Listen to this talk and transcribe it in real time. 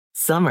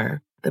Summer,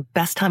 the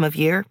best time of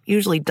year,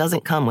 usually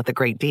doesn't come with a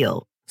great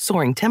deal.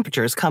 Soaring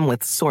temperatures come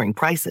with soaring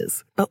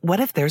prices. But what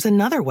if there's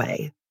another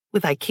way?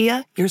 With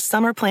IKEA, your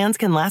summer plans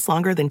can last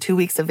longer than 2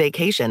 weeks of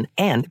vacation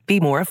and be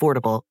more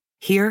affordable.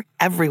 Here,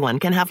 everyone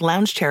can have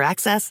lounge chair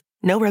access,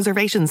 no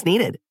reservations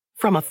needed.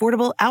 From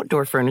affordable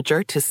outdoor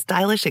furniture to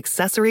stylish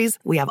accessories,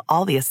 we have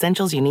all the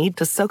essentials you need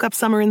to soak up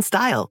summer in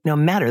style, no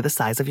matter the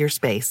size of your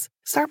space.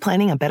 Start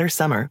planning a better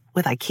summer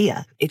with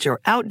IKEA. It's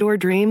your outdoor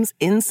dreams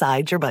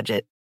inside your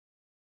budget.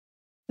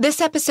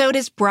 This episode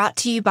is brought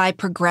to you by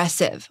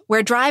Progressive,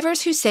 where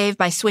drivers who save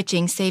by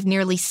switching save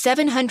nearly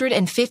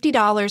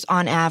 $750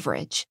 on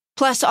average.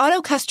 Plus, auto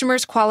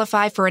customers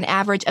qualify for an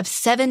average of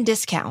 7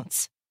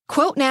 discounts.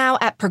 Quote now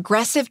at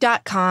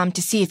Progressive.com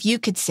to see if you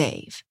could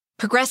save.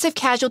 Progressive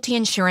Casualty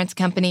Insurance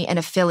Company and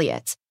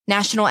Affiliates.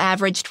 National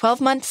average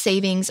 12-month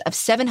savings of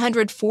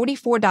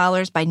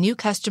 $744 by new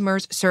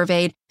customers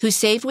surveyed who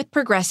saved with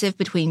Progressive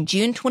between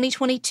June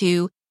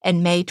 2022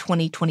 and May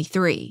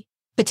 2023.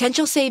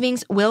 Potential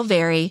savings will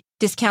vary.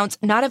 Discounts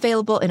not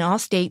available in all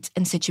states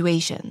and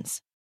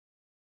situations.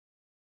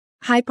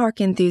 Hi, park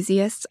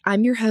enthusiasts.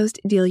 I'm your host,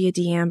 Delia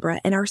D'Ambra,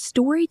 and our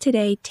story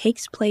today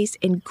takes place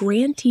in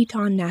Grand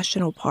Teton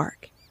National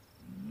Park.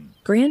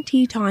 Grand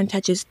Teton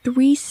touches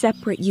 3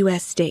 separate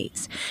U.S.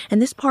 states,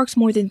 and this park's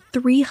more than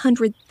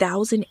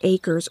 300,000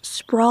 acres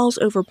sprawls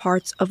over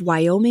parts of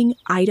Wyoming,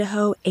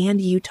 Idaho,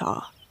 and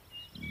Utah.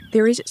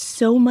 There is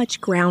so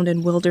much ground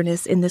and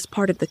wilderness in this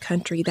part of the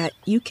country that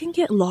you can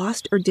get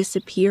lost or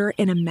disappear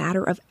in a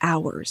matter of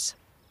hours.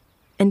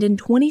 And in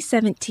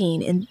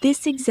 2017, in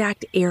this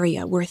exact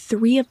area where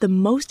 3 of the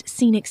most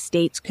scenic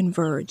states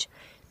converge,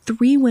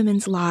 3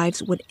 women's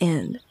lives would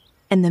end.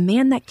 And the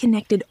man that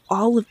connected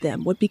all of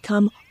them would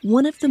become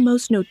one of the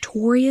most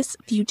notorious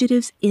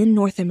fugitives in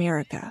North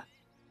America.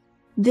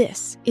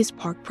 This is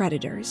Park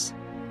Predators.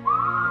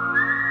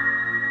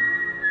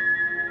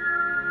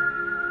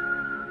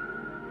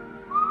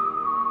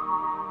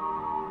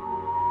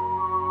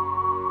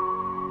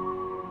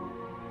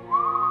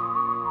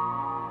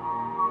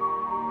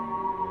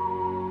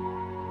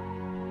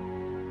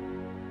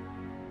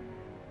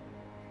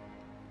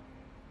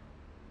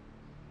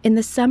 In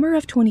the summer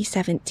of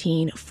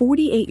 2017,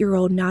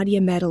 48-year-old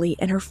Nadia Medley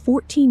and her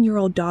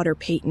 14-year-old daughter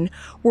Peyton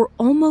were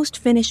almost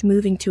finished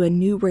moving to a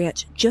new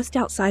ranch just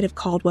outside of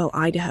Caldwell,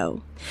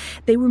 Idaho.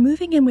 They were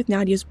moving in with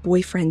Nadia's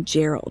boyfriend,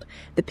 Gerald.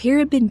 The pair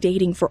had been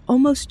dating for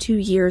almost 2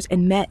 years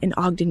and met in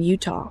Ogden,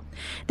 Utah.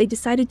 They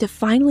decided to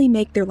finally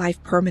make their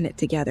life permanent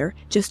together,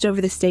 just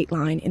over the state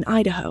line in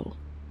Idaho.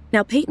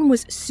 Now, Peyton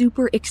was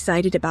super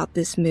excited about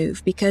this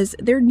move because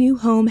their new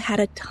home had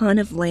a ton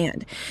of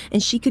land,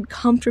 and she could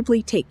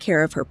comfortably take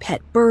care of her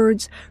pet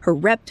birds, her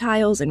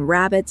reptiles and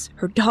rabbits,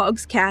 her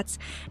dogs, cats,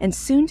 and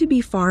soon-to-be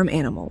farm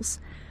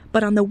animals.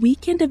 But on the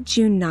weekend of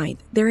June 9th,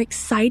 their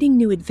exciting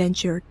new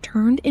adventure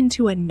turned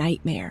into a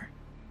nightmare.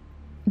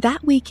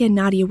 That weekend,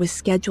 Nadia was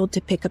scheduled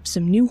to pick up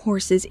some new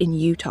horses in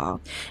Utah,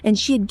 and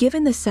she had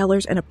given the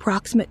sellers an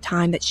approximate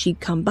time that she'd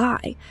come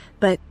by,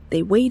 but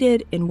they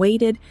waited and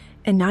waited,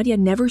 and Nadia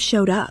never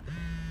showed up.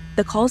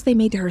 The calls they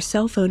made to her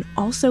cell phone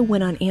also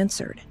went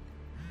unanswered.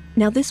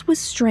 Now, this was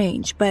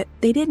strange, but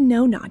they didn't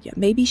know Nadia.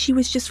 Maybe she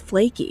was just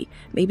flaky.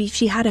 Maybe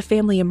she had a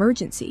family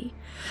emergency.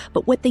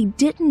 But what they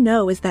didn't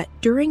know is that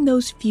during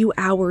those few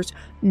hours,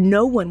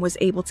 no one was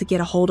able to get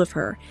a hold of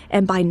her,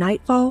 and by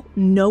nightfall,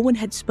 no one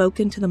had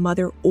spoken to the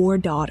mother or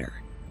daughter.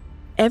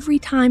 Every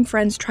time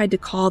friends tried to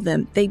call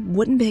them, they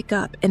wouldn't pick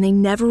up, and they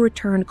never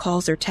returned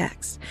calls or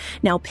texts.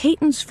 Now,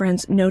 Peyton's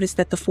friends noticed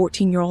that the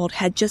 14-year-old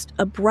had just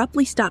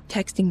abruptly stopped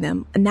texting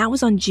them, and that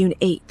was on June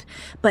 8th.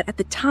 But at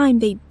the time,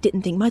 they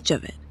didn't think much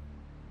of it.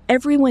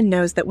 Everyone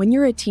knows that when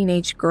you're a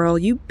teenage girl,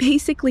 you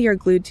basically are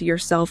glued to your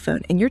cell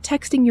phone, and you're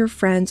texting your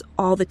friends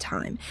all the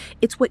time.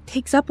 It's what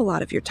takes up a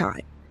lot of your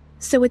time.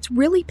 So it's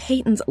really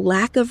Peyton's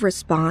lack of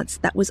response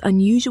that was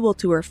unusual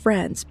to her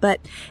friends, but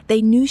they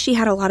knew she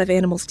had a lot of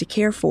animals to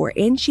care for,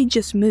 and she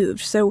just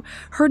moved, so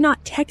her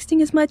not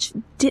texting as much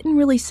didn't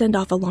really send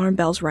off alarm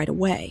bells right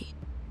away.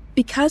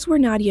 Because where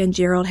Nadia and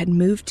Gerald had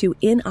moved to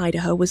in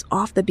Idaho was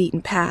off the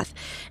beaten path,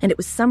 and it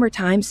was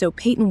summertime, so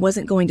Peyton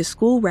wasn't going to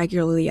school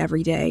regularly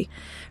every day,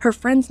 her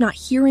friends not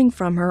hearing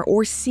from her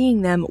or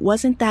seeing them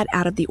wasn't that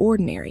out of the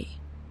ordinary.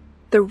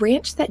 The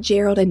ranch that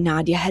Gerald and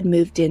Nadia had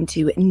moved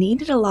into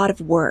needed a lot of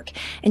work,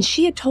 and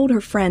she had told her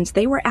friends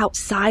they were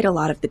outside a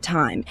lot of the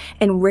time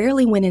and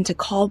rarely went into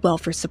Caldwell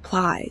for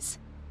supplies.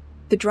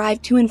 The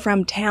drive to and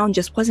from town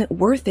just wasn't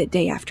worth it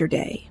day after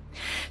day.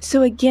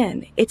 So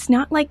again, it's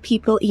not like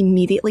people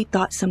immediately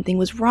thought something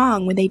was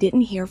wrong when they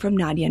didn't hear from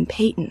Nadia and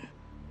Peyton.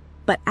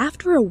 But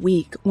after a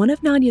week, one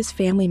of Nadia's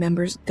family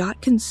members got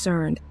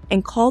concerned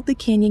and called the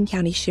Canyon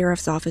County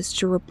Sheriff's Office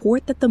to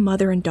report that the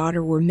mother and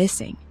daughter were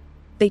missing.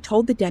 They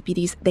told the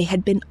deputies they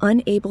had been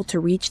unable to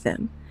reach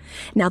them.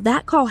 Now,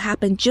 that call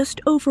happened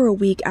just over a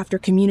week after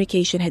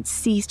communication had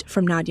ceased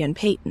from Nadia and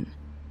Peyton.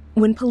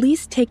 When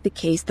police take the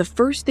case, the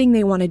first thing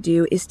they want to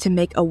do is to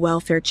make a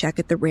welfare check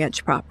at the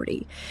ranch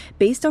property.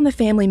 Based on the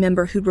family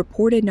member who'd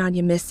reported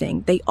Nadia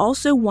missing, they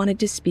also wanted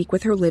to speak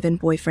with her live-in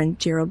boyfriend,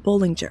 Gerald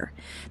Bollinger.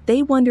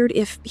 They wondered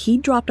if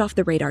he'd dropped off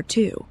the radar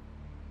too.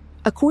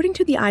 According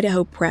to the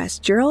Idaho Press,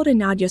 Gerald and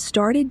Nadia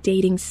started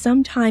dating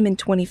sometime in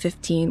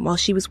 2015 while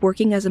she was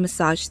working as a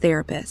massage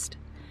therapist.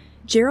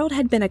 Gerald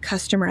had been a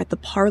customer at the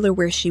parlor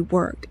where she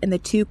worked, and the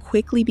two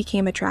quickly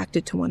became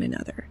attracted to one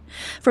another.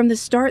 From the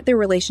start, their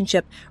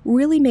relationship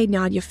really made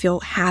Nadia feel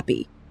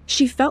happy.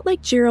 She felt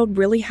like Gerald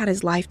really had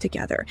his life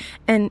together,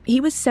 and he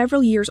was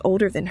several years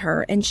older than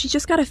her, and she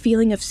just got a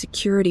feeling of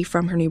security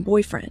from her new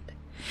boyfriend.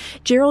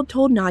 Gerald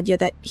told Nadia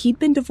that he'd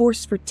been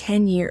divorced for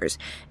 10 years,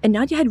 and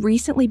Nadia had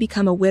recently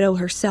become a widow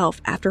herself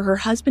after her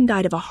husband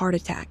died of a heart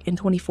attack in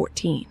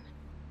 2014.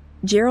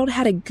 Gerald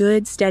had a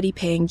good,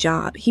 steady-paying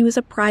job. He was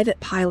a private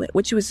pilot,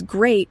 which was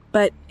great,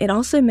 but it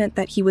also meant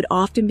that he would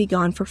often be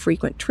gone for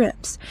frequent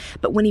trips.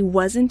 But when he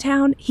was in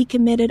town, he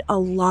committed a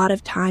lot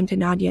of time to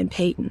Nadia and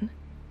Peyton.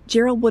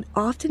 Gerald would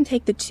often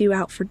take the two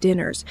out for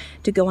dinners,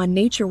 to go on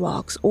nature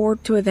walks, or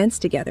to events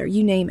together,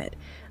 you name it.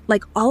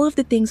 Like all of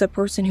the things a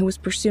person who was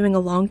pursuing a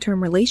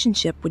long-term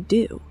relationship would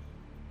do.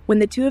 When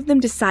the two of them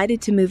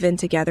decided to move in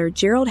together,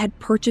 Gerald had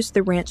purchased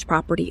the ranch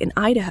property in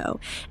Idaho,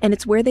 and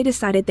it's where they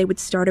decided they would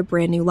start a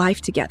brand new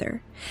life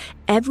together.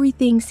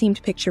 Everything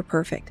seemed picture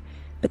perfect,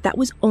 but that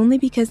was only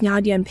because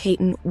Nadia and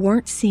Peyton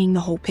weren't seeing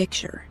the whole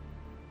picture.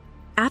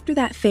 After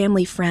that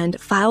family friend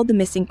filed the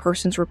missing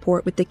persons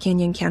report with the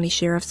Kenyon County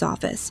Sheriff's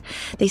Office,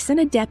 they sent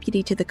a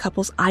deputy to the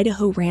couple's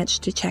Idaho ranch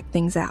to check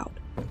things out.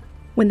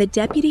 When the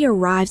deputy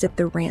arrives at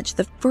the ranch,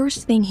 the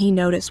first thing he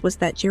noticed was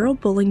that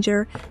Gerald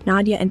Bollinger,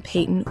 Nadia, and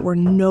Peyton were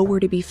nowhere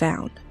to be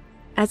found.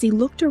 As he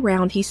looked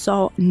around, he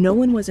saw no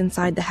one was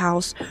inside the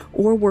house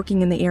or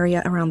working in the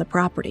area around the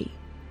property.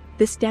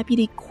 This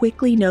deputy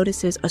quickly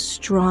notices a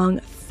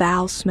strong,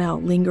 foul smell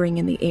lingering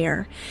in the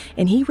air,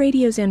 and he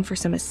radios in for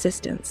some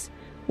assistance.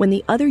 When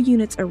the other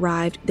units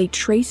arrived, they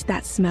traced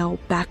that smell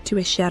back to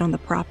a shed on the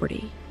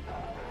property.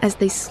 As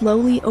they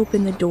slowly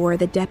opened the door,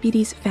 the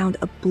deputies found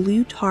a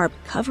blue tarp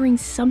covering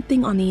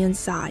something on the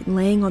inside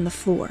laying on the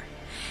floor.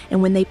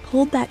 And when they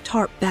pulled that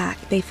tarp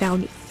back, they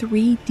found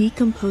 3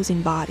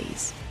 decomposing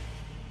bodies.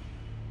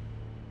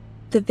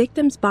 The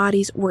victims'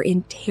 bodies were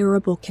in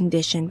terrible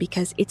condition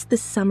because it's the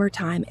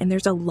summertime and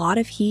there's a lot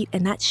of heat,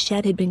 and that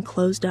shed had been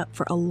closed up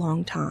for a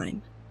long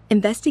time.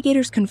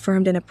 Investigators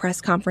confirmed in a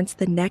press conference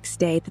the next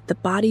day that the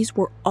bodies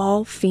were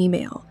all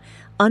female,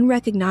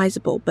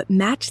 unrecognizable, but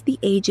matched the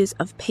ages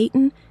of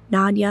Peyton,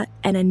 Nadia,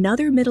 and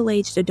another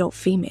middle-aged adult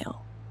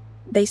female.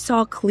 They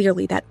saw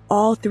clearly that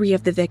all 3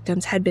 of the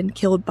victims had been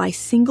killed by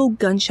single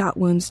gunshot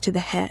wounds to the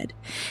head.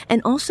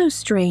 And also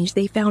strange,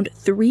 they found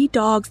 3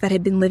 dogs that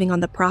had been living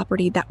on the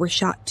property that were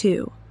shot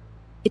too.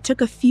 It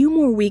took a few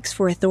more weeks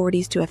for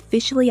authorities to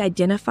officially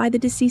identify the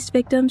deceased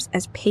victims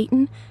as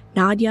Peyton,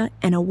 Nadia,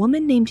 and a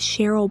woman named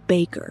Cheryl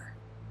Baker.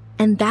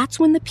 And that's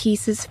when the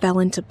pieces fell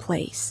into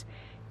place.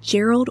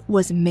 Gerald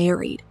was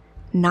married,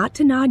 not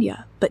to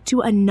Nadia, but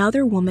to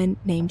another woman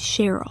named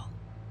Cheryl.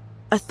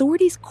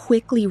 Authorities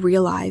quickly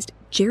realized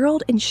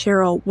Gerald and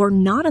Cheryl were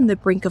not on the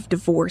brink of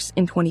divorce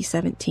in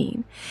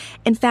 2017.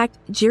 In fact,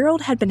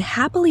 Gerald had been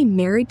happily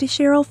married to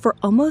Cheryl for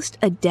almost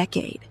a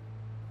decade.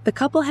 The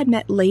couple had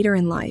met later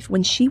in life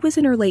when she was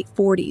in her late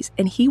 40s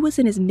and he was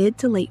in his mid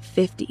to late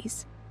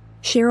 50s.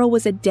 Cheryl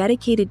was a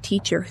dedicated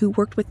teacher who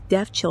worked with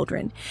deaf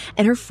children,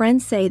 and her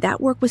friends say that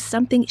work was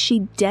something she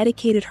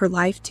dedicated her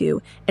life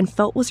to and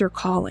felt was her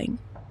calling.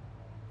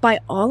 By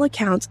all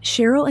accounts,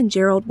 Cheryl and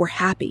Gerald were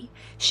happy.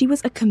 She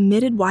was a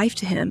committed wife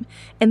to him,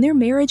 and their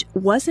marriage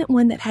wasn't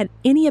one that had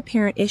any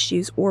apparent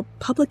issues or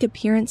public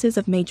appearances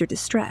of major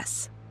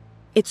distress.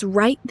 It's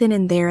right then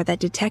and there that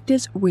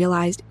detectives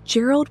realized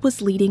Gerald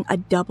was leading a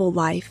double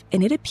life,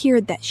 and it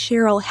appeared that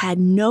Cheryl had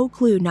no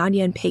clue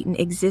Nadia and Peyton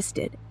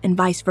existed, and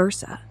vice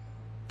versa.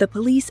 The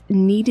police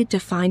needed to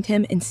find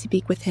him and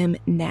speak with him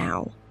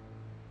now.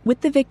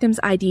 With the victims'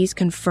 IDs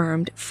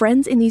confirmed,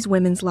 friends in these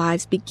women's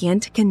lives began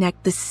to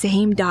connect the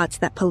same dots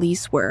that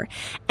police were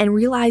and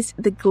realized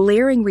the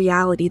glaring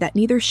reality that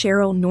neither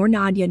Cheryl nor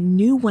Nadia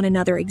knew one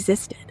another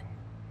existed.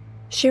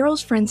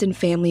 Cheryl's friends and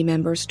family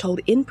members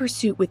told In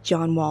Pursuit with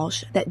John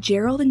Walsh that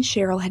Gerald and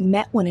Cheryl had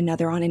met one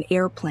another on an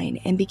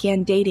airplane and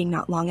began dating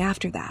not long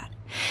after that.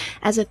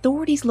 As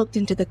authorities looked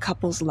into the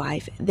couple's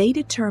life, they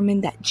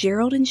determined that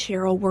Gerald and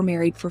Cheryl were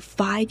married for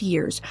 5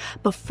 years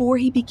before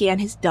he began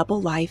his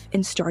double life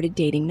and started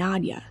dating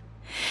Nadia.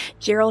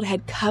 Gerald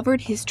had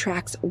covered his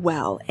tracks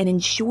well and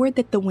ensured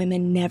that the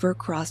women never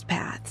crossed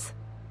paths.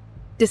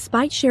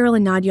 Despite Cheryl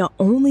and Nadia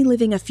only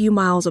living a few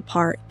miles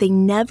apart, they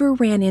never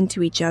ran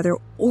into each other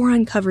or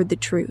uncovered the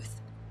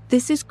truth.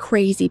 This is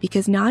crazy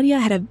because Nadia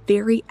had a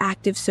very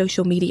active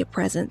social media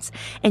presence,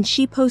 and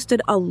she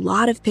posted a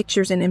lot of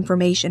pictures and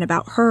information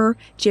about her,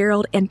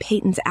 Gerald, and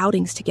Peyton's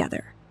outings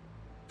together.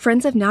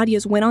 Friends of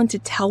Nadia's went on to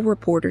tell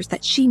reporters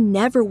that she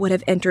never would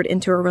have entered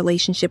into a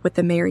relationship with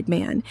a married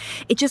man.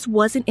 It just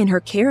wasn't in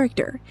her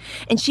character.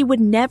 And she would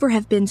never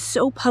have been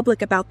so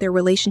public about their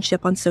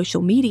relationship on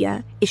social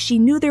media if she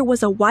knew there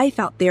was a wife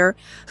out there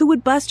who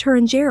would bust her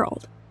and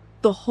Gerald.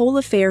 The whole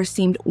affair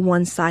seemed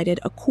one-sided,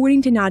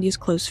 according to Nadia's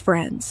close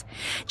friends.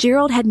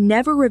 Gerald had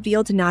never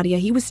revealed to Nadia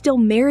he was still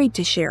married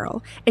to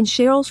Cheryl, and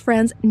Cheryl's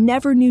friends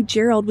never knew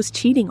Gerald was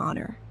cheating on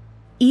her.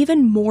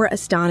 Even more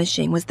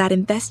astonishing was that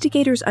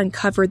investigators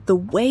uncovered the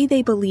way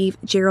they believe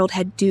Gerald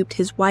had duped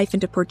his wife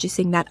into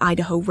purchasing that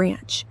Idaho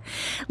ranch.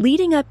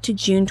 Leading up to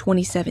June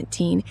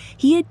 2017,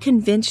 he had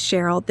convinced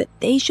Cheryl that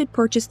they should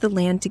purchase the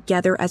land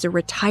together as a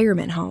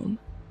retirement home.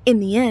 In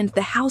the end,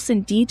 the house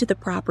and deed to the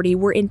property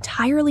were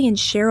entirely in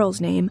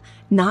Cheryl's name,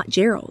 not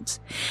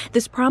Gerald's.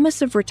 This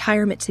promise of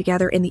retirement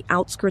together in the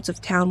outskirts of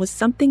town was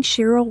something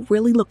Cheryl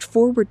really looked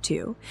forward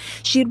to.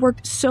 She had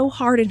worked so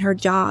hard in her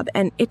job,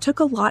 and it took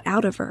a lot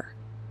out of her.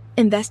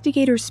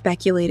 Investigators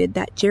speculated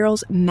that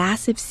Gerald's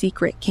massive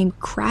secret came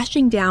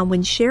crashing down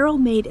when Cheryl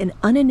made an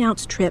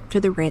unannounced trip to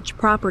the ranch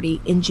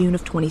property in June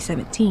of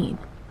 2017.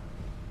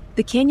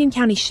 The Canyon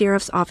County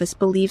Sheriff's Office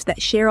believes that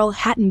Cheryl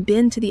hadn't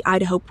been to the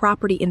Idaho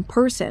property in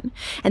person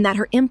and that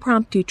her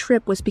impromptu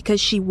trip was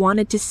because she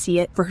wanted to see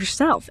it for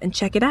herself and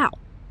check it out.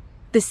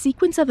 The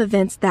sequence of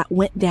events that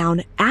went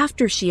down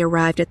after she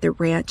arrived at the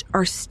ranch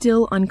are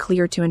still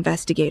unclear to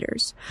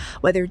investigators.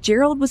 Whether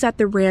Gerald was at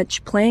the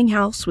ranch playing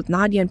house with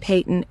Nadia and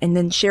Peyton and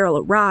then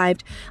Cheryl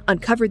arrived,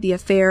 uncovered the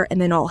affair,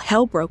 and then all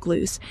hell broke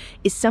loose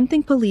is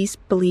something police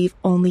believe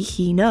only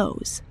he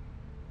knows.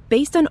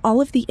 Based on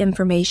all of the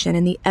information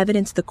and the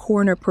evidence the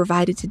coroner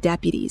provided to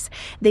deputies,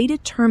 they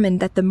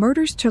determined that the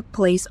murders took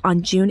place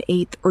on June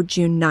 8th or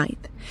June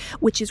 9th,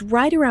 which is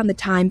right around the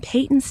time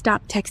Peyton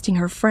stopped texting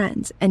her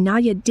friends and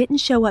Nadia didn't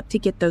show up to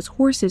get those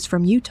horses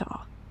from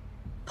Utah.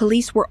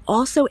 Police were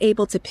also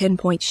able to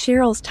pinpoint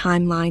Cheryl's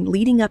timeline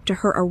leading up to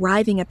her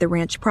arriving at the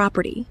ranch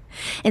property.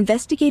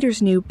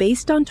 Investigators knew,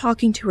 based on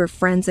talking to her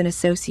friends and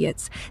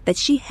associates, that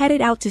she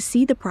headed out to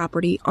see the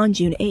property on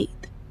June 8th.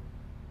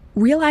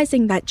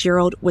 Realizing that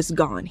Gerald was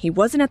gone, he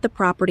wasn't at the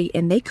property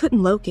and they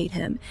couldn't locate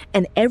him,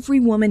 and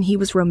every woman he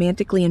was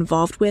romantically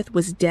involved with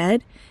was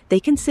dead, they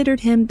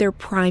considered him their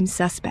prime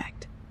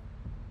suspect.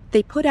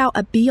 They put out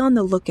a be on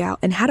the lookout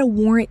and had a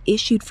warrant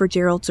issued for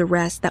Gerald's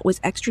arrest that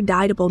was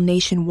extraditable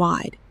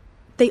nationwide.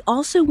 They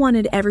also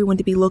wanted everyone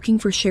to be looking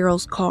for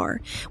Cheryl's car,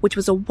 which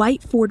was a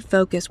white Ford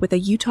Focus with a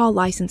Utah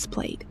license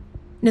plate.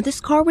 Now,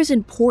 this car was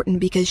important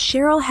because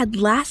Cheryl had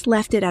last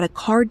left it at a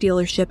car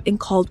dealership in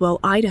Caldwell,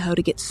 Idaho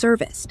to get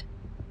serviced.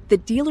 The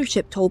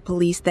dealership told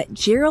police that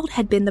Gerald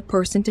had been the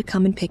person to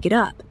come and pick it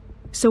up,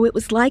 so it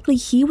was likely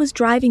he was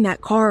driving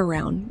that car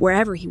around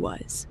wherever he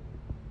was.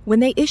 When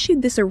they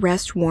issued this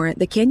arrest warrant,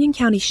 the Canyon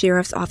County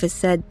Sheriff's Office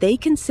said they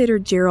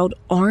considered Gerald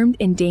armed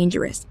and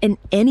dangerous, and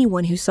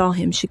anyone who saw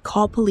him should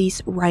call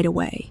police right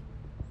away.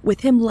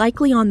 With him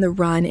likely on the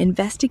run,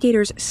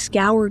 investigators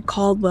scoured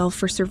Caldwell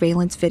for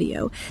surveillance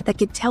video that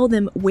could tell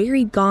them where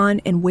he'd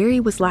gone and where he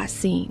was last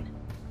seen.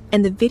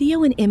 And the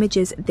video and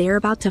images they're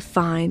about to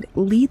find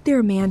lead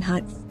their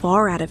manhunt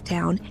far out of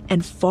town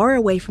and far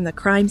away from the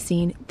crime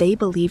scene they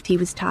believed he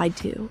was tied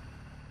to.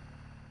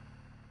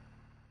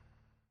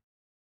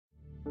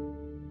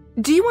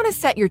 Do you want to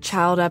set your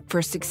child up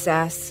for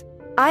success?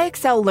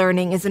 IXL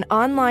Learning is an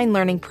online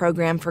learning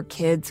program for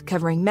kids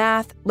covering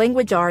math,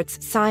 language arts,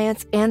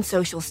 science, and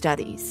social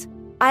studies.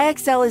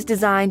 IXL is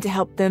designed to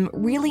help them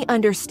really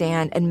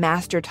understand and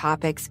master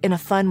topics in a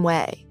fun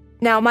way.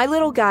 Now, my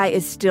little guy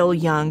is still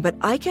young, but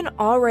I can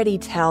already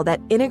tell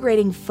that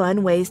integrating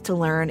fun ways to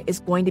learn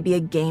is going to be a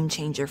game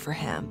changer for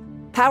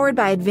him. Powered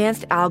by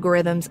advanced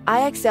algorithms,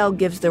 IXL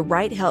gives the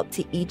right help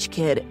to each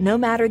kid, no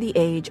matter the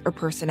age or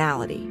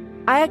personality.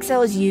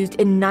 IXL is used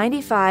in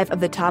 95 of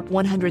the top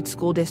 100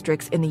 school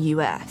districts in the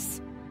U.S.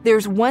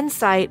 There's one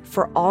site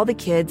for all the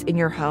kids in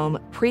your home,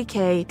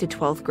 pre-K to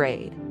 12th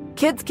grade.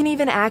 Kids can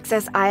even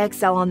access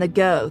IXL on the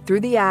go through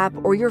the app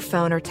or your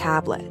phone or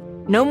tablet.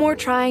 No more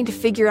trying to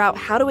figure out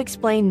how to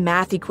explain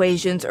math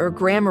equations or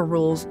grammar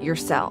rules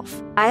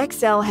yourself.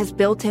 IXL has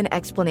built-in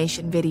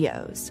explanation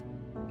videos.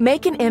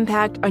 Make an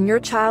impact on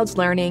your child's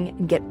learning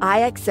and get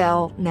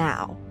IXL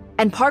now.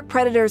 And Park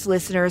Predators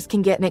listeners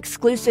can get an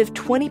exclusive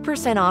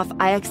 20% off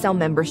IXL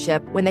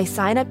membership when they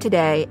sign up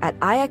today at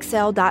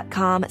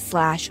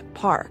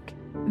IXL.com/park.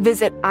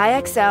 Visit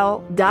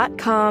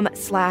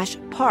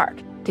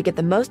IXL.com/park to get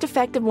the most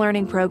effective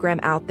learning program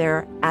out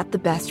there at the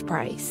best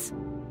price.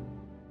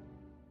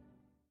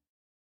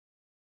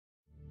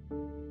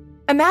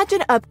 Imagine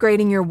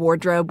upgrading your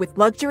wardrobe with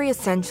luxury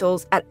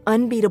essentials at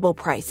unbeatable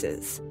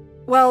prices.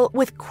 Well,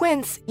 with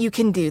Quince, you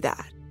can do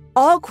that.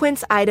 All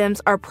Quince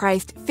items are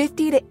priced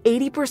 50 to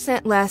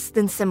 80% less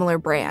than similar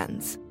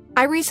brands.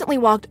 I recently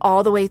walked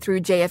all the way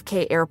through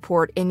JFK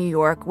Airport in New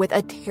York with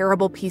a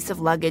terrible piece of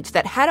luggage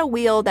that had a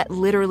wheel that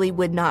literally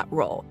would not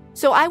roll.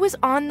 So I was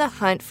on the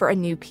hunt for a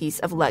new piece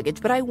of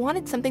luggage, but I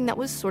wanted something that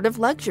was sort of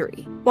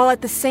luxury, while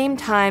at the same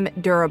time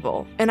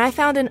durable. And I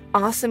found an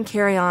awesome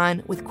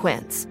carry-on with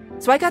Quince.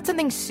 So I got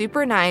something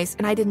super nice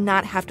and I did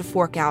not have to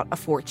fork out a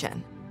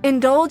fortune.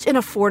 Indulge in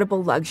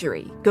affordable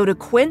luxury. Go to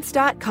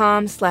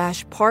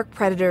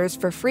quince.com/parkpredators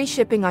for free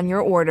shipping on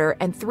your order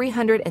and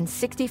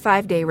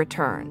 365-day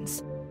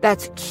returns.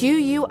 That's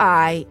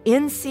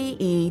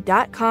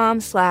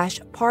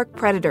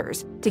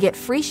QUINCE.com/parkpredators to get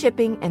free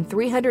shipping and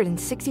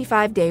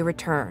 365-day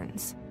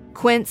returns.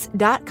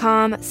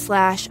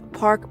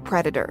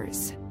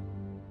 Quince.com/parkpredators.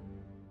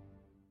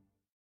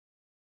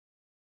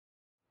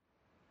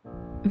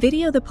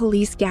 Video the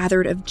police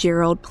gathered of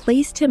Gerald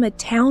placed him a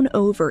town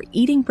over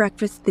eating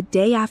breakfast the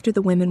day after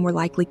the women were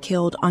likely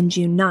killed on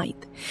June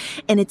 9th.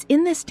 And it's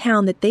in this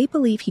town that they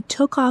believe he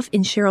took off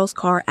in Cheryl's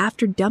car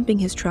after dumping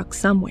his truck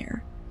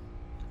somewhere.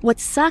 What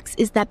sucks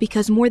is that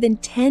because more than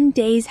 10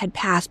 days had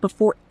passed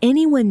before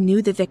anyone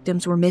knew the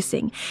victims were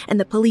missing and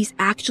the police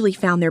actually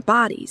found their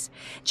bodies,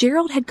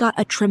 Gerald had got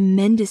a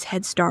tremendous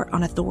head start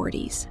on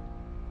authorities.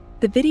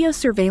 The video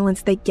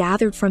surveillance they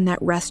gathered from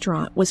that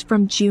restaurant was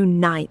from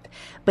June 9th,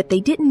 but they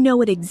didn't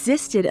know it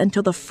existed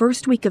until the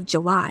first week of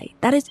July.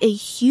 That is a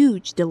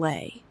huge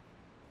delay.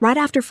 Right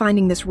after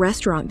finding this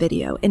restaurant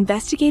video,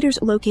 investigators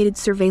located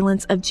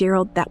surveillance of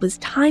Gerald that was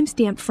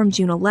timestamped from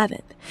June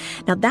 11th.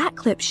 Now that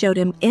clip showed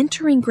him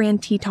entering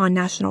Grand Teton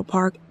National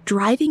Park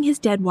driving his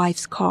dead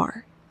wife's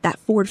car, that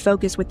Ford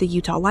Focus with the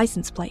Utah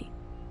license plate.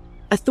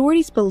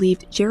 Authorities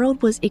believed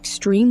Gerald was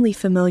extremely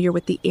familiar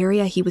with the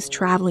area he was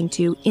traveling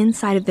to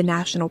inside of the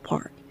national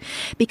park,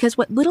 because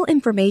what little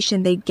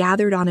information they'd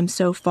gathered on him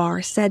so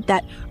far said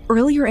that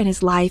earlier in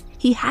his life,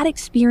 he had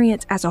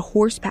experience as a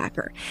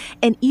horsepacker,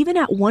 and even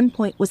at one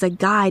point was a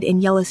guide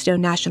in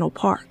Yellowstone National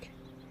Park.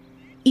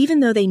 Even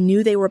though they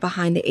knew they were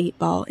behind the 8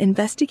 ball,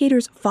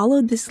 investigators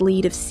followed this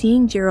lead of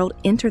seeing Gerald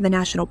enter the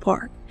national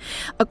park.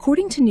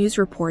 According to news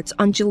reports,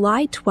 on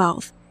July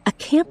 12th, a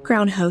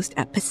campground host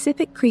at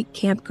Pacific Creek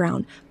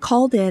Campground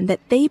called in that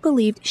they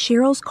believed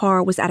Cheryl's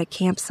car was at a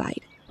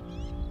campsite.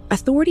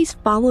 Authorities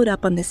followed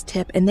up on this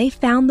tip and they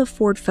found the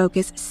Ford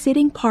Focus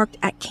sitting parked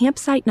at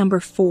campsite number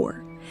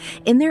 4.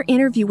 In their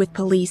interview with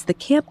police, the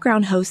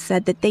campground host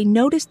said that they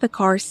noticed the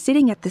car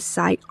sitting at the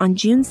site on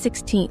June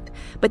 16th,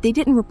 but they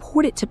didn't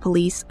report it to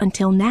police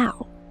until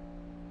now.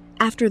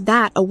 After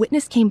that, a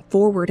witness came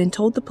forward and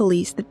told the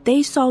police that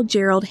they saw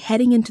Gerald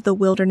heading into the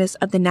wilderness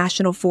of the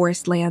National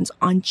Forest lands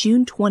on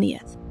June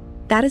 20th.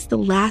 That is the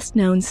last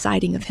known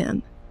sighting of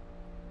him.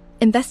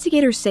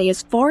 Investigators say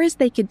as far as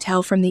they could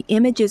tell from the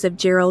images of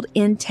Gerald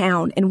in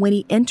town and when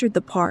he entered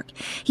the park,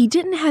 he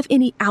didn't have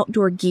any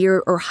outdoor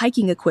gear or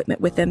hiking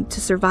equipment with him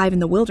to survive in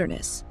the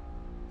wilderness.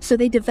 So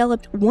they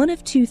developed one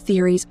of 2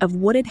 theories of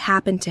what had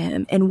happened to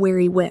him and where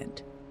he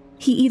went.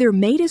 He either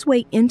made his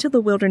way into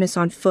the wilderness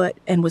on foot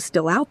and was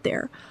still out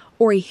there,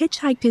 or he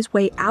hitchhiked his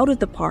way out of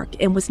the park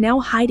and was now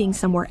hiding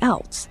somewhere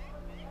else.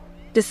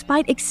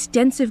 Despite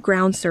extensive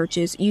ground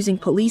searches using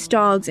police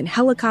dogs and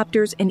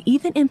helicopters and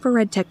even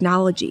infrared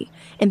technology,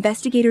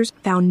 investigators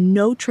found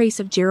no trace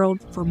of Gerald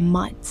for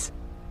months.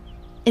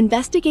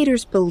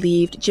 Investigators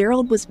believed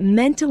Gerald was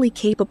mentally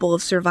capable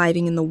of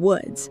surviving in the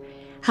woods.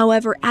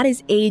 However, at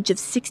his age of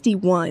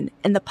 61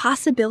 and the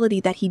possibility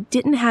that he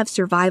didn't have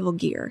survival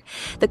gear,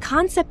 the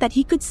concept that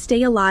he could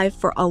stay alive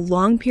for a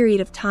long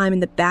period of time in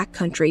the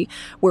backcountry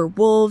where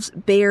wolves,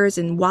 bears,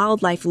 and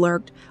wildlife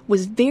lurked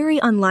was very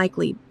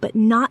unlikely, but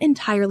not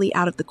entirely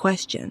out of the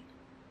question.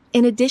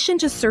 In addition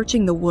to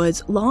searching the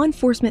woods, law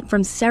enforcement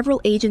from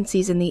several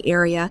agencies in the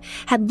area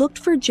had looked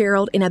for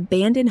Gerald in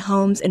abandoned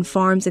homes and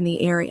farms in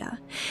the area.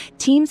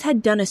 Teams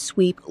had done a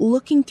sweep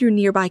looking through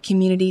nearby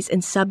communities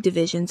and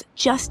subdivisions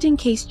just in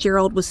case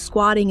Gerald was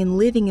squatting and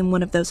living in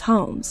one of those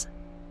homes.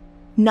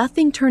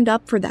 Nothing turned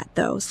up for that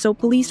though, so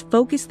police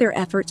focused their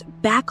efforts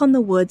back on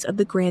the woods of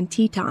the Grand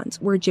Tetons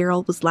where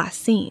Gerald was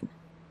last seen.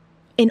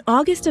 In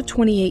August of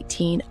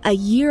 2018, a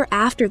year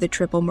after the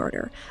triple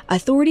murder,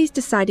 authorities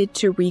decided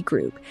to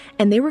regroup,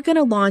 and they were going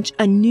to launch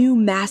a new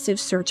massive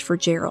search for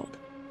Gerald.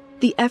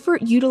 The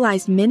effort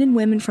utilized men and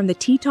women from the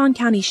Teton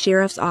County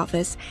Sheriff's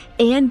Office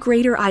and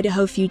Greater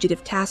Idaho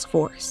Fugitive Task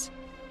Force.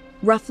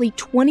 Roughly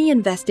 20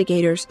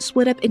 investigators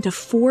split up into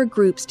 4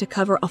 groups to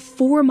cover a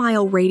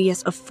 4-mile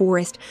radius of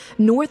forest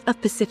north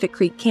of Pacific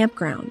Creek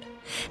Campground.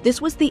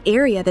 This was the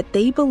area that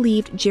they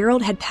believed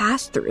Gerald had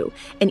passed through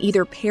and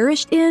either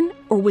perished in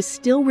or was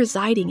still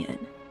residing in.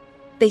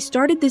 They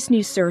started this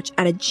new search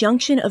at a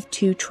junction of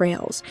 2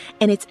 trails,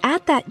 and it's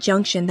at that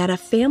junction that a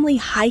family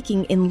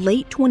hiking in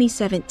late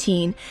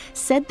 2017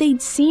 said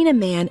they'd seen a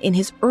man in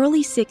his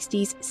early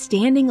 60s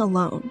standing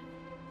alone.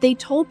 They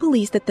told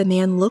police that the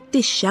man looked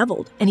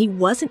disheveled and he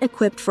wasn't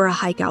equipped for a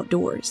hike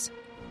outdoors.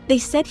 They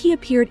said he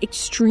appeared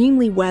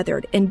extremely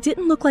weathered and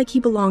didn't look like he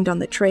belonged on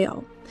the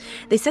trail.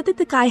 They said that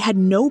the guy had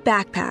no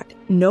backpack,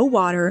 no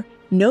water,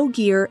 no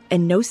gear,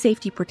 and no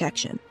safety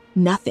protection.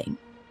 Nothing.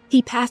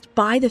 He passed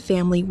by the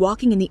family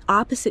walking in the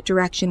opposite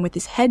direction with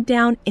his head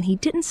down, and he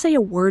didn't say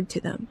a word to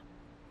them.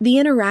 The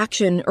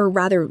interaction, or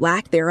rather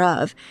lack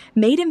thereof,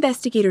 made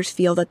investigators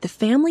feel that the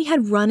family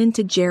had run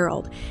into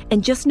Gerald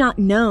and just not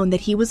known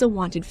that he was a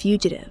wanted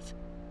fugitive.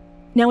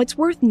 Now, it's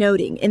worth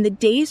noting, in the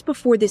days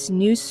before this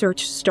new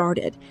search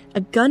started,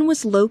 a gun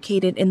was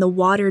located in the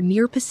water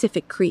near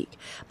Pacific Creek,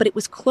 but it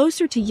was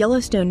closer to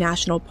Yellowstone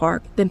National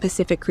Park than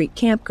Pacific Creek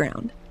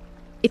Campground.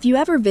 If you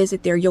ever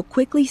visit there, you'll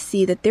quickly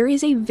see that there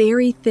is a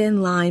very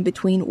thin line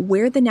between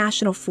where the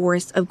national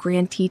forests of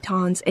Grand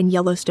Tetons and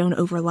Yellowstone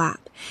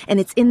overlap, and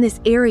it's in this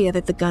area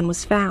that the gun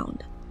was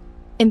found.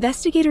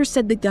 Investigators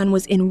said the gun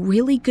was in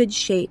really good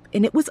shape,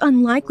 and it was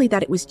unlikely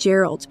that it was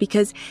Gerald's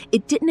because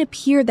it didn't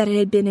appear that it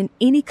had been in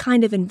any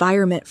kind of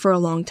environment for a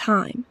long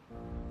time.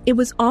 It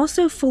was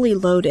also fully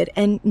loaded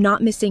and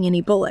not missing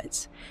any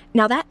bullets.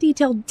 Now, that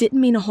detail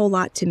didn't mean a whole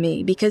lot to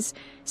me because,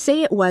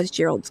 say it was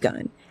Gerald's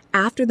gun,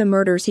 after the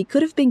murders he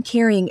could have been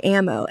carrying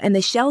ammo, and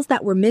the shells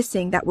that were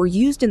missing that were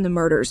used in the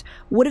murders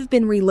would have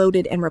been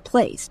reloaded and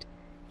replaced.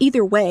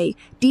 Either way,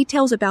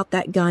 details about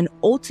that gun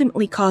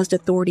ultimately caused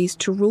authorities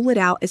to rule it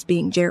out as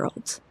being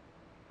Gerald's.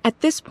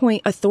 At this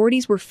point,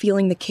 authorities were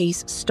feeling the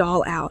case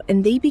stall out,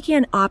 and they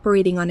began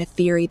operating on a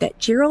theory that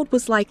Gerald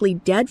was likely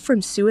dead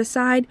from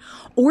suicide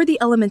or the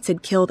elements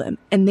had killed him,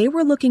 and they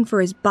were looking for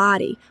his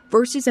body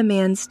versus a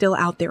man still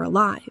out there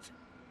alive.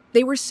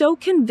 They were so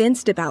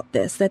convinced about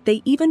this that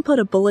they even put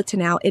a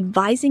bulletin out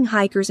advising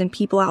hikers and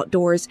people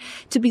outdoors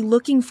to be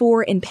looking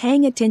for and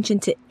paying attention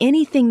to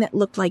anything that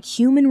looked like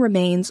human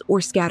remains or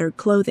scattered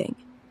clothing.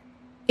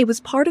 It was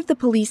part of the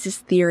police's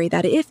theory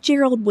that if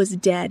Gerald was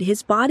dead,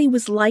 his body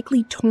was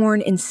likely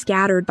torn and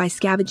scattered by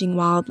scavenging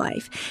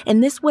wildlife,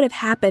 and this would have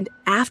happened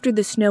after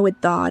the snow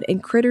had thawed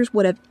and critters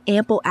would have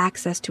ample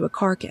access to a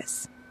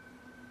carcass.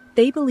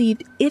 They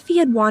believed if he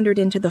had wandered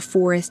into the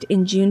forest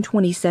in June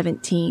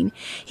 2017,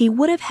 he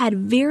would have had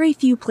very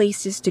few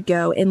places to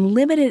go and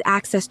limited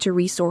access to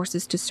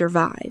resources to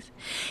survive.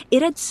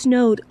 It had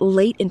snowed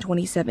late in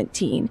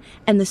 2017,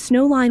 and the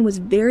snow line was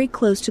very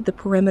close to the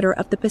perimeter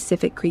of the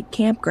Pacific Creek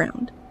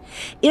Campground.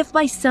 If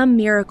by some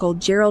miracle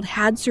Gerald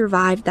had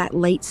survived that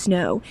late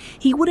snow,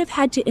 he would have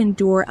had to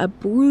endure a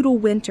brutal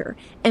winter,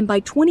 and by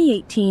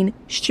 2018,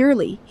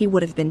 surely he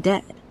would have been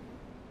dead.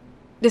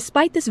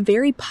 Despite this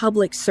very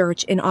public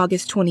search in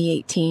August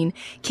 2018,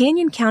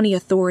 Canyon County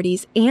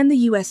authorities and the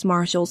U.S.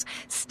 Marshals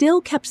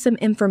still kept some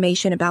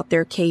information about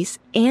their case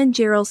and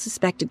Gerald's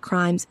suspected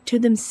crimes to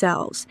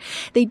themselves.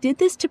 They did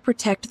this to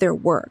protect their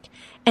work,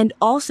 and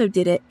also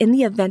did it in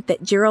the event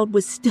that Gerald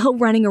was still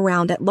running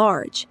around at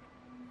large.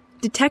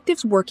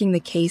 Detectives working the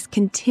case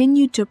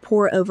continued to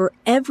pore over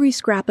every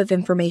scrap of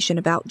information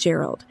about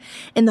Gerald,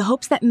 in the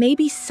hopes that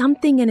maybe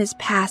something in his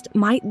past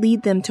might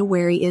lead them to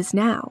where he is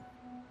now.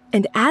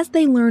 And as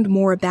they learned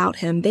more about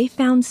him, they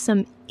found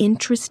some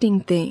interesting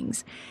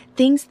things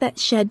that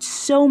shed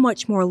so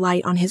much more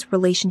light on his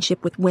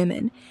relationship with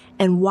women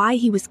and why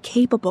he was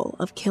capable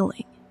of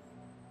killing.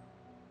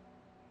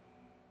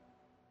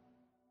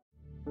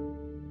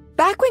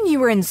 Back when you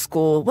were in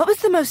school, what was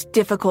the most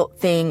difficult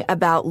thing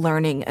about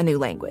learning a new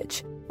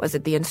language? Was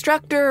it the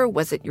instructor?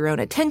 Was it your own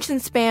attention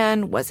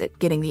span? Was it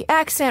getting the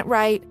accent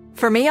right?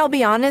 For me, I'll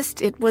be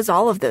honest, it was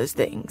all of those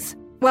things.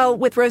 Well,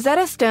 with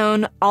Rosetta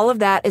Stone, all of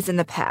that is in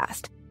the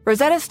past.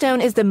 Rosetta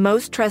Stone is the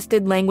most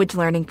trusted language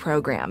learning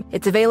program.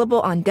 It's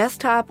available on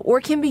desktop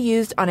or can be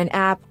used on an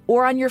app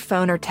or on your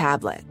phone or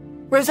tablet.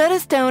 Rosetta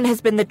Stone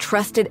has been the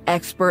trusted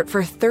expert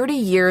for 30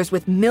 years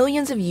with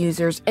millions of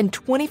users and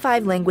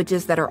 25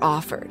 languages that are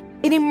offered.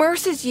 It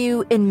immerses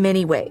you in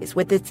many ways.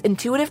 With its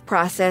intuitive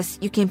process,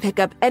 you can pick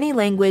up any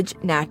language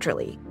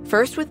naturally.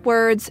 First with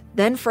words,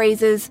 then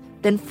phrases,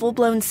 then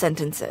full-blown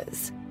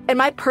sentences. And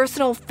my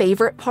personal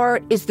favorite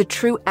part is the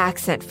true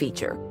accent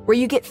feature, where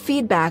you get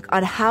feedback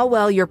on how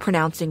well you're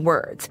pronouncing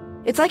words.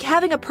 It's like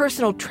having a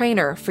personal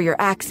trainer for your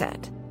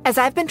accent. As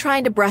I've been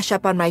trying to brush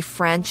up on my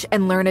French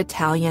and learn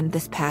Italian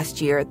this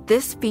past year,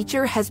 this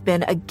feature has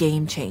been a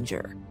game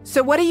changer.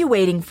 So what are you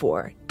waiting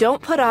for?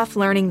 Don't put off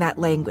learning that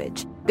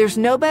language. There's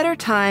no better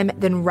time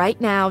than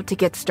right now to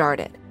get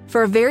started.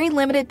 For a very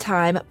limited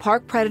time,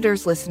 Park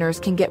Predators listeners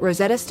can get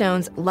Rosetta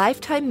Stone's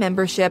lifetime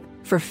membership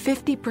for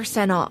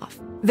 50% off.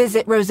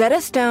 Visit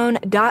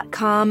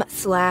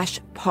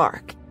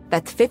rosettastone.com/park.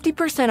 That's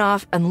 50%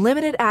 off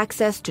unlimited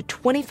access to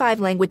 25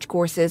 language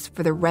courses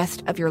for the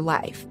rest of your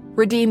life.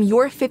 Redeem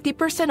your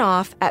 50%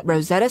 off at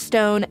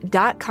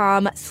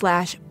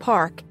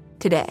rosettastone.com/park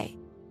today.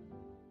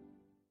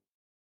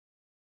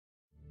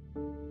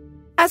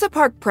 As a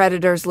Park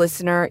Predators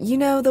listener, you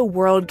know the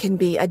world can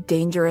be a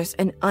dangerous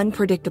and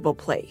unpredictable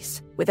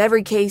place. With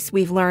every case,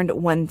 we've learned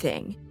one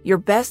thing. Your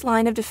best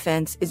line of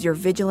defense is your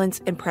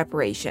vigilance and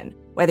preparation,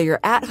 whether you're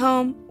at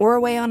home or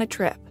away on a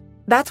trip.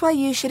 That's why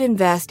you should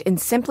invest in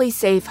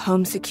SimpliSafe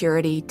Home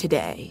Security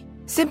today.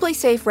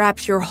 SimpliSafe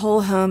wraps your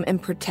whole home in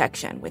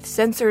protection with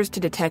sensors to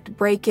detect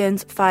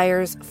break-ins,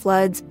 fires,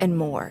 floods, and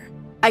more.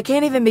 I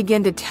can't even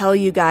begin to tell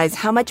you guys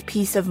how much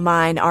peace of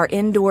mind our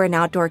indoor and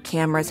outdoor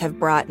cameras have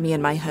brought me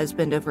and my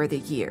husband over the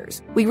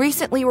years. We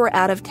recently were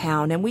out of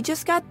town and we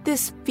just got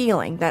this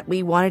feeling that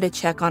we wanted to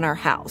check on our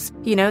house.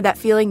 You know, that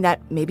feeling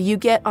that maybe you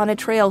get on a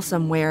trail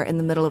somewhere in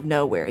the middle of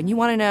nowhere and you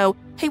want to know,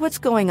 hey, what's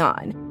going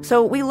on?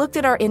 So we looked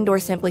at our indoor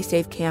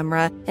SimpliSafe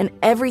camera and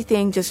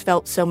everything just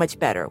felt so much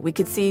better. We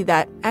could see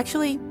that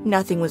actually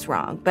nothing was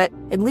wrong, but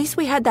at least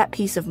we had that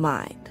peace of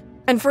mind.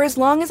 And for as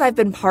long as I've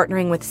been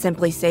partnering with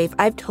SimpliSafe,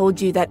 I've told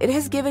you that it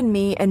has given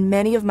me and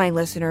many of my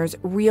listeners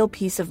real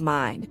peace of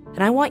mind.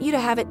 And I want you to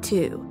have it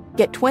too.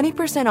 Get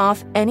 20%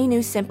 off any new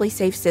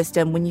SimpliSafe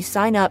system when you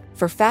sign up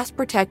for Fast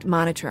Protect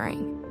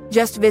monitoring.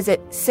 Just visit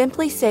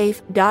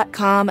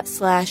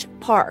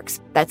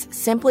simplysafe.com/parks. That's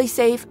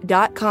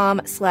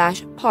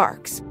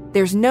simplysafe.com/parks.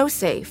 There's no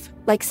safe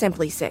like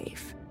SimpliSafe.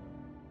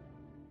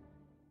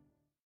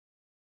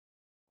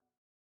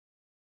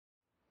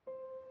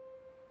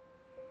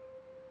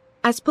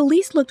 As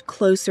police looked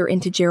closer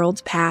into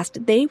Gerald's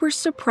past, they were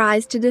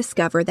surprised to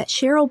discover that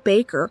Cheryl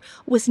Baker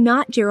was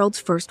not Gerald's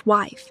first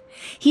wife.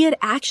 He had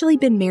actually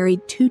been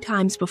married 2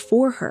 times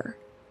before her.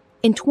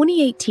 In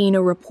 2018,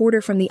 a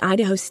reporter from the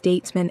Idaho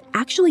Statesman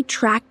actually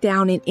tracked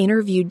down and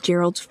interviewed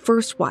Gerald's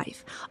first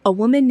wife, a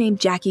woman named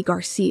Jackie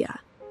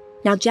Garcia.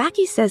 Now,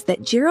 Jackie says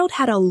that Gerald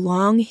had a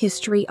long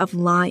history of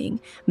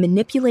lying,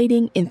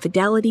 manipulating,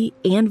 infidelity,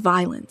 and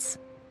violence.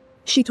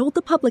 She told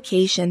the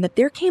publication that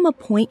there came a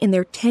point in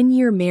their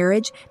 10-year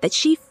marriage that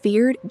she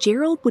feared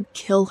Gerald would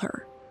kill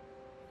her.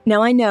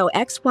 Now, I know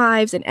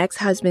ex-wives and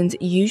ex-husbands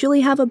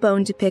usually have a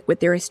bone to pick with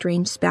their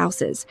estranged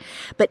spouses,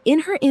 but in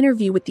her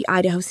interview with the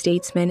Idaho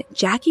Statesman,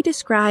 Jackie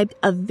described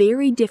a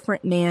very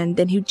different man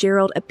than who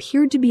Gerald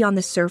appeared to be on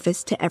the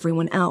surface to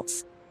everyone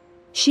else.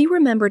 She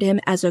remembered him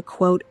as a,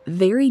 quote,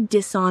 very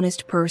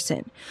dishonest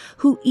person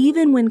who,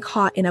 even when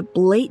caught in a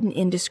blatant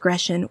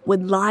indiscretion,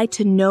 would lie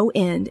to no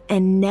end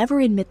and never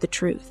admit the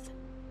truth.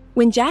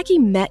 When Jackie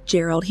met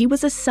Gerald, he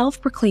was a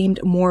self-proclaimed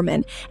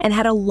Mormon and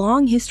had a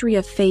long history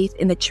of faith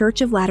in the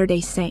Church of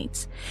Latter-day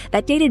Saints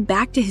that dated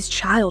back to his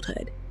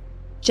childhood.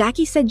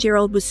 Jackie said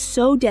Gerald was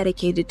so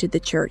dedicated to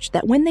the church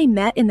that when they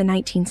met in the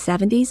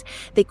 1970s,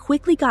 they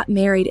quickly got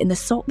married in the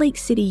Salt Lake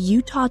City,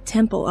 Utah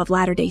Temple of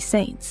Latter-day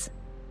Saints.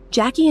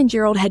 Jackie and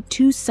Gerald had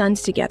 2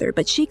 sons together,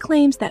 but she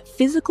claims that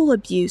physical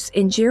abuse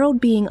and Gerald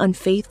being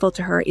unfaithful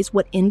to her is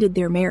what ended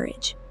their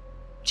marriage.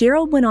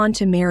 Gerald went on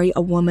to marry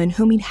a woman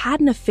whom he'd had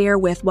an affair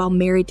with while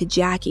married to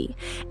Jackie,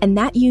 and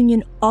that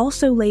union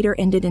also later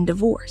ended in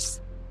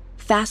divorce.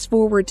 Fast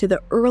forward to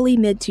the early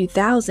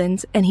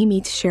mid-2000s, and he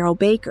meets Cheryl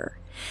Baker.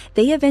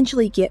 They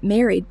eventually get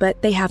married,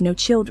 but they have no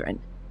children.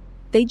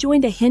 They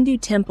joined a Hindu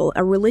temple,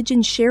 a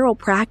religion Cheryl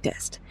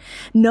practiced.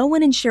 No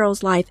one in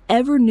Cheryl's life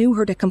ever knew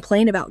her to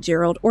complain about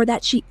Gerald or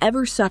that she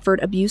ever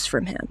suffered abuse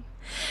from him.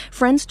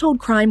 Friends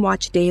told Crime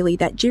Watch Daily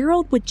that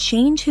Gerald would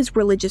change his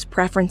religious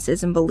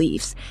preferences and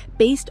beliefs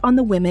based on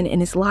the women in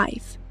his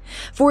life.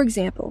 For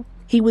example,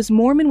 he was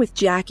Mormon with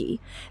Jackie,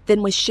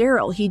 then with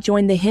Cheryl he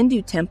joined the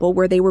Hindu temple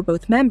where they were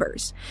both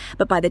members.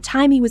 But by the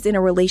time he was in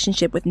a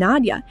relationship with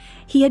Nadia,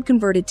 he had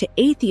converted to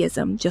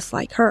atheism just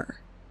like her.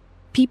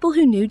 People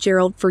who knew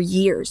Gerald for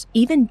years,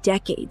 even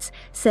decades,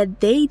 said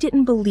they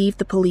didn't believe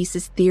the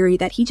police's theory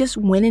that he just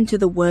went into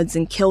the woods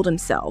and killed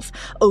himself,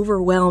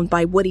 overwhelmed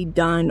by what he'd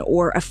done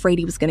or afraid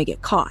he was going to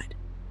get caught.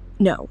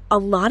 No, a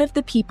lot of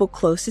the people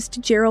closest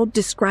to Gerald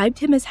described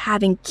him as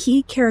having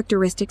key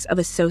characteristics of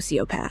a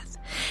sociopath.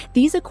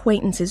 These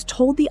acquaintances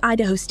told the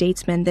Idaho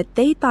Statesman that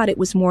they thought it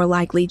was more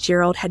likely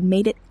Gerald had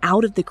made it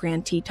out of the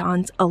Grand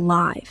Tetons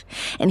alive,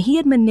 and he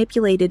had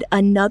manipulated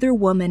another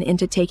woman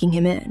into taking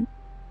him in.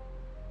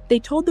 They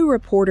told the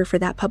reporter for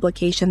that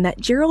publication that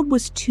Gerald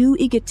was too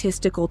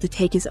egotistical to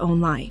take his own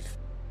life.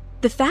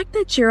 The fact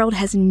that Gerald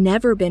has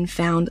never been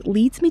found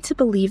leads me to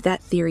believe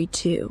that theory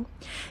too.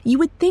 You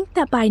would think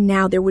that by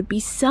now there would be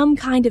some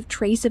kind of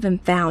trace of him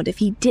found if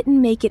he didn't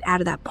make it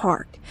out of that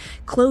park.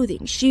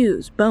 Clothing,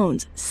 shoes,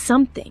 bones,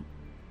 something.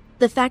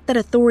 The fact that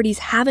authorities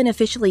haven't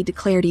officially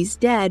declared he's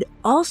dead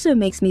also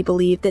makes me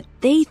believe that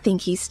they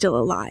think he's still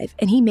alive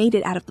and he made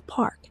it out of the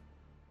park.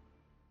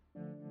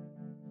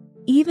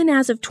 Even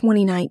as of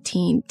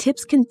 2019,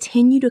 tips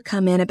continue to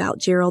come in about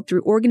Gerald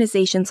through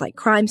organizations like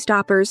Crime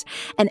Stoppers,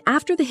 and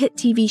after the hit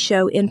TV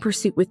show In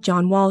Pursuit with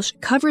John Walsh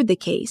covered the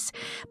case,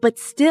 but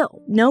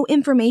still no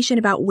information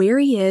about where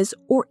he is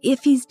or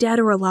if he's dead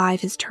or alive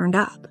has turned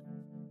up.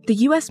 The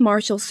U.S.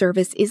 Marshals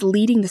Service is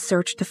leading the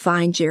search to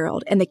find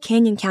Gerald, and the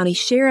Canyon County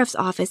Sheriff's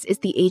Office is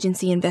the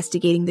agency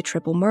investigating the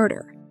triple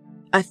murder.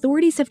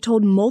 Authorities have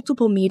told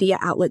multiple media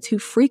outlets who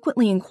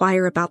frequently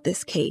inquire about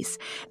this case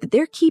that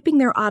they're keeping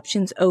their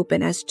options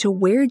open as to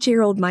where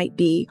Gerald might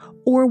be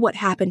or what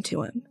happened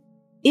to him.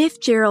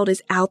 If Gerald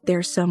is out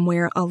there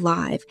somewhere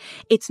alive,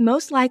 it's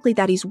most likely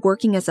that he's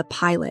working as a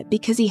pilot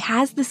because he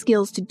has the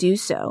skills to do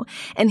so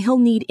and he'll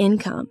need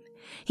income.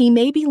 He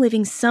may be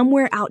living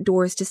somewhere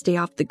outdoors to stay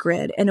off the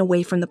grid and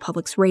away from the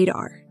public's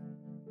radar.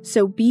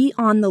 So be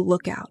on the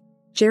lookout.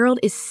 Gerald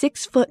is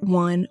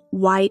 6'1",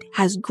 white,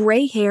 has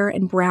gray hair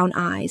and brown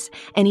eyes,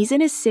 and he's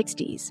in his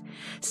 60s.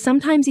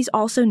 Sometimes he's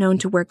also known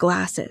to wear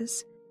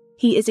glasses.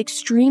 He is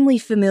extremely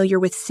familiar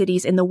with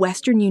cities in the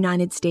western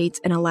United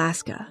States and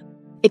Alaska.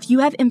 If you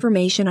have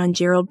information on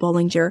Gerald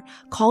Bollinger,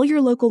 call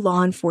your local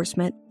law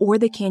enforcement or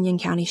the Canyon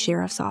County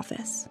Sheriff's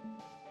Office.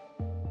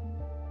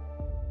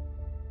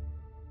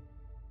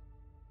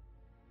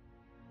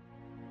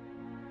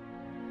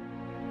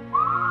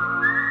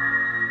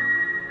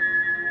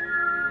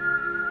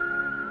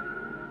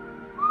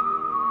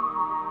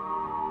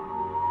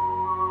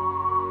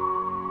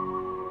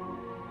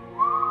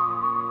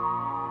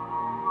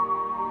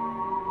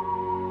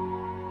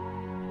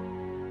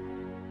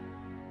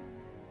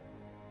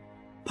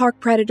 Park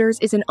Predators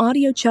is an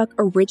AudioChuck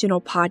original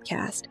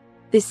podcast.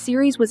 This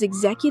series was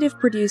executive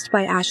produced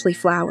by Ashley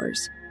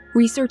Flowers.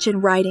 Research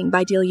and writing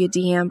by Delia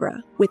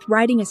D'Ambra, with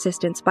writing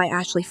assistance by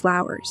Ashley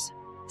Flowers.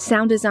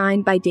 Sound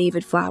design by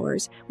David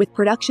Flowers, with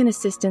production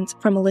assistance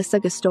from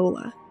Alyssa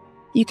Gastola.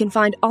 You can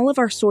find all of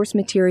our source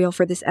material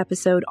for this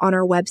episode on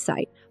our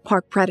website,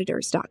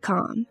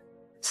 parkpredators.com.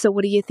 So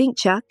what do you think,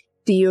 Chuck?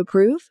 Do you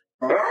approve?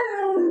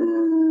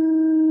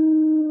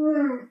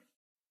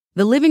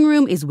 The living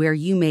room is where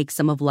you make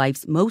some of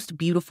life's most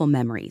beautiful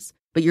memories,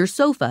 but your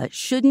sofa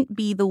shouldn't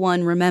be the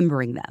one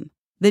remembering them.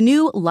 The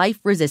new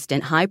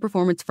life-resistant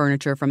high-performance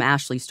furniture from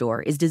Ashley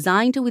Store is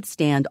designed to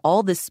withstand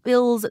all the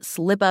spills,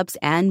 slip-ups,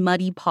 and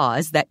muddy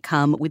paws that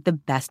come with the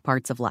best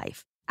parts of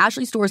life.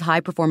 Ashley Store's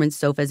high-performance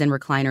sofas and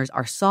recliners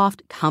are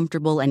soft,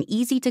 comfortable, and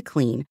easy to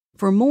clean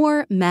for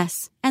more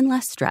mess and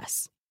less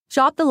stress.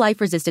 Shop the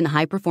life-resistant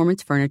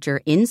high-performance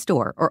furniture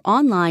in-store or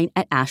online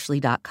at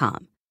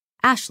ashley.com.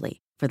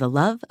 Ashley, for the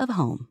love of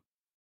home.